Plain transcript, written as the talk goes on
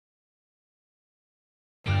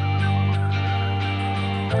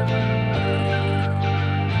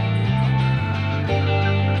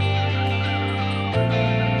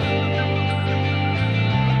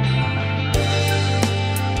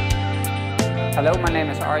Hello, my name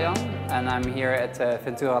is Arjan and I'm here at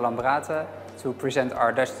Ventura Lambrate to present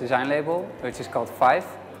our Dutch design label, which is called Vij5.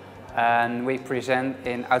 And we present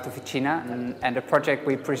in Autoficina, and the project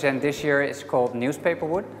we present this year is called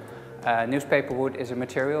NewspaperWood. NewspaperWood is a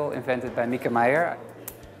material invented by Mieke Meijer,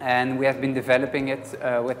 and we have been developing it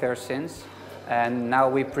with her since. And now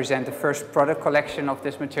we present the first product collection of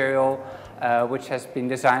this material, which has been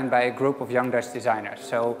designed by a group of young Dutch designers.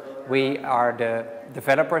 So we are the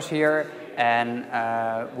developers here, and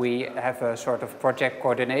we have a sort of project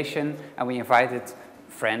coordination, and we invited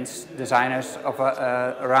friends, designers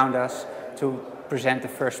around us to present the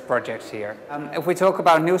first projects here. If we talk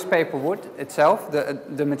about NewspaperWood itself,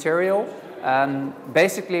 the material,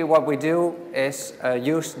 basically what we do is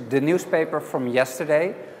use the newspaper from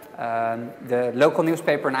yesterday. The local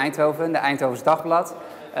newspaper in Eindhoven, the Eindhovens Dagblad,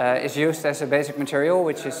 is used as a basic material,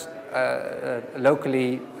 which is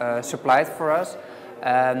locally supplied for us.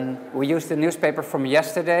 We use the newspaper from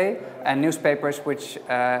yesterday and newspapers which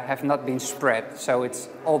have not been spread. So it's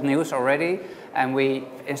old news already, and we,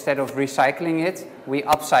 instead of recycling it, we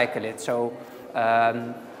upcycle it. So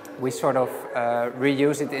we sort of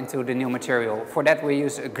reuse it into the new material. For that we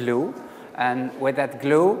use a glue, and with that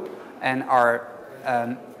glue and our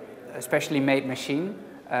specially made machine,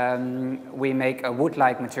 we make a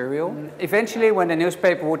wood-like material. Eventually, when the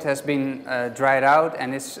newspaper wood has been dried out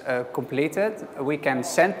and is completed, we can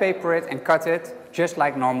sandpaper it and cut it just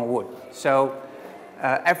like normal wood. So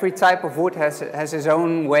every type of wood has its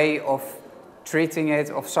own way of treating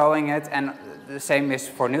it, of sawing it, and the same is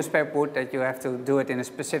for newspaper wood, that you have to do it in a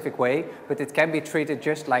specific way, but it can be treated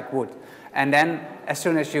just like wood. And then as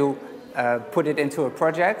soon as you put it into a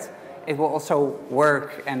project, it will also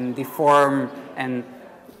work and deform and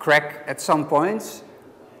crack at some points.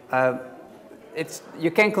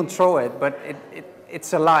 You can't control it, but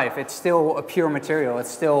it's alive. It's still a pure material.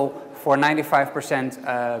 It's still for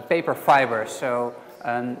 95% paper fiber, so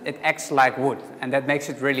it acts like wood, and that makes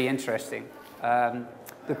it really interesting.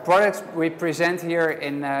 The products we present here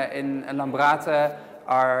in Lambrate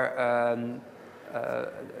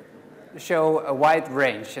show a wide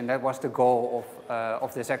range, and that was the goal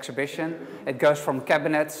of this exhibition. It goes from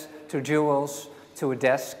cabinets to jewels to a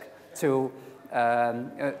desk to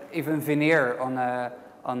even veneer on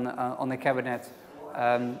a cabinet.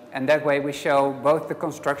 And that way we show both the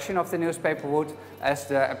construction of the newspaper wood as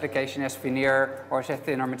the application as veneer or as a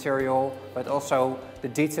thinner material, but also the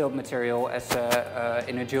detailed material as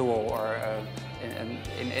in a jewel or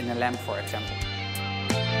in a lamp, for example.